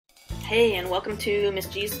Hey, and welcome to Miss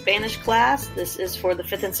G's Spanish class. This is for the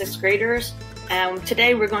 5th and 6th graders.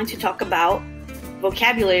 Today we're going to talk about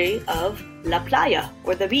vocabulary of la playa,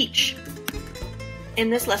 or the beach. In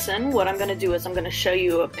this lesson, what I'm going to do is I'm going to show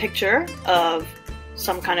you a picture of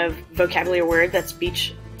some kind of vocabulary word that's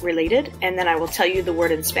beach related, and then I will tell you the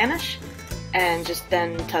word in Spanish, and just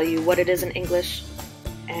then tell you what it is in English,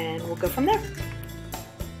 and we'll go from there.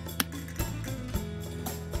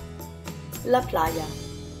 La playa.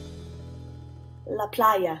 La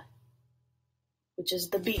playa, which is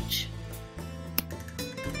the beach.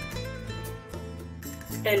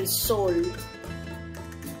 El sol.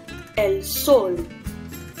 El sol,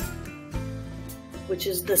 which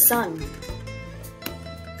is the sun.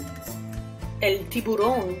 El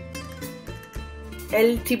tiburón.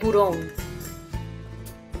 El tiburón,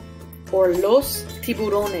 or los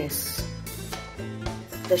tiburones.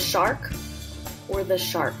 The shark or the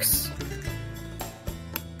sharks.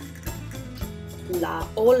 La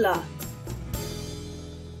ola.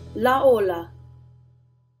 La ola,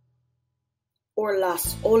 or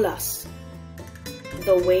las olas.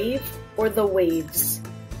 The wave or the waves.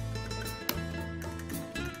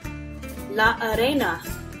 La arena.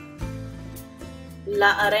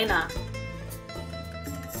 La arena,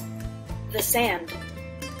 the sand.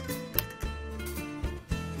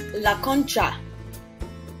 La concha.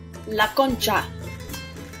 La concha,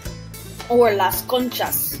 or las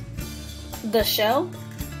conchas. The shell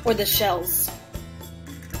or the shells.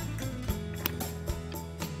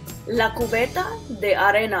 La cubeta de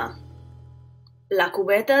arena. La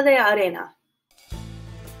cubeta de arena,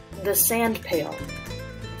 the sand pail.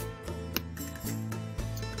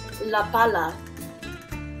 La pala.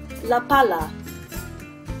 La pala,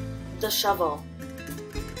 the shovel.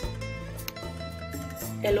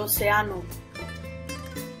 El océano.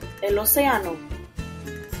 El océano,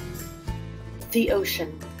 the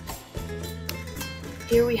ocean.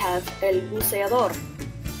 Here we have el buceador.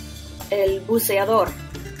 El buceador,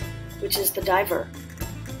 which is the diver.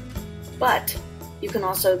 But you can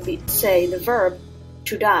also say the verb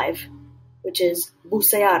to dive, which is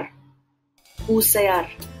bucear. Bucear.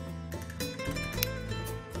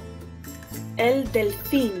 El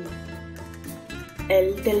delfín.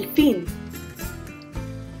 El delfín.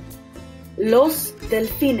 Los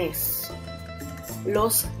delfines.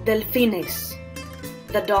 Los delfines,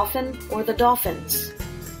 the dolphin or the dolphins.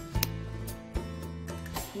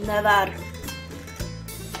 Nadar.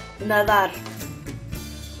 Nadar,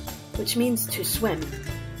 which means to swim.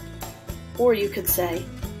 Or you could say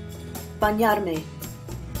bañarme.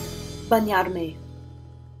 Bañarme,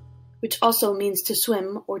 which also means to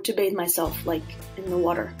swim or to bathe myself, like in the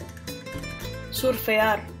water.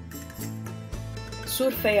 Surfear.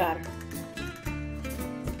 Surfear,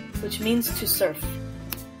 which means to surf.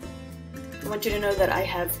 I want you to know that I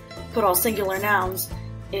have put all singular nouns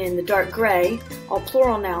in the dark gray, all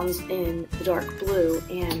plural nouns in the dark blue,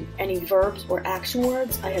 and any verbs or action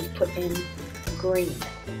words I have put in green.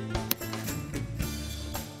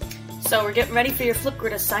 So we're getting ready for your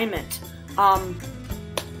Flipgrid assignment.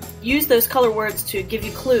 Use those color words to give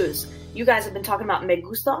you clues. You guys have been talking about me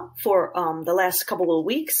gusta for the last couple of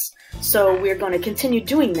weeks, so we're going to continue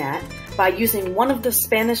doing that by using one of the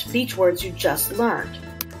Spanish beach words you just learned.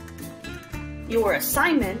 Your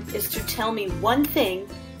assignment is to tell me one thing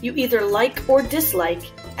you either like or dislike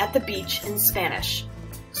at the beach in Spanish.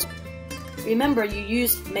 Remember, you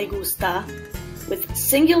use me gusta with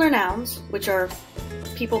singular nouns, which are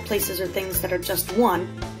people, places, or things that are just one,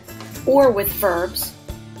 or with verbs,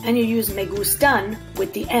 and you use me gustan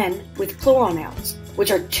with the N with plural nouns, which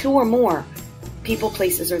are two or more people,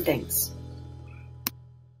 places, or things.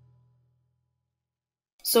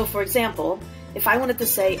 So for example, if I wanted to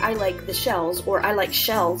say I like the shells or I like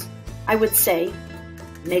shells, I would say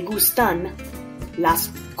me gustan las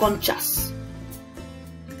conchas.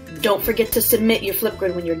 Don't forget to submit your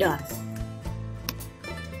Flipgrid when you're done.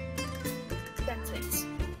 Sentences.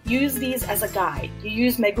 Use these as a guide. You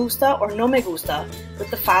use me gusta or no me gusta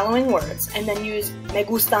with the following words, and then use me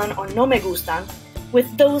gustan or no me gustan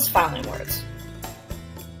with those following words.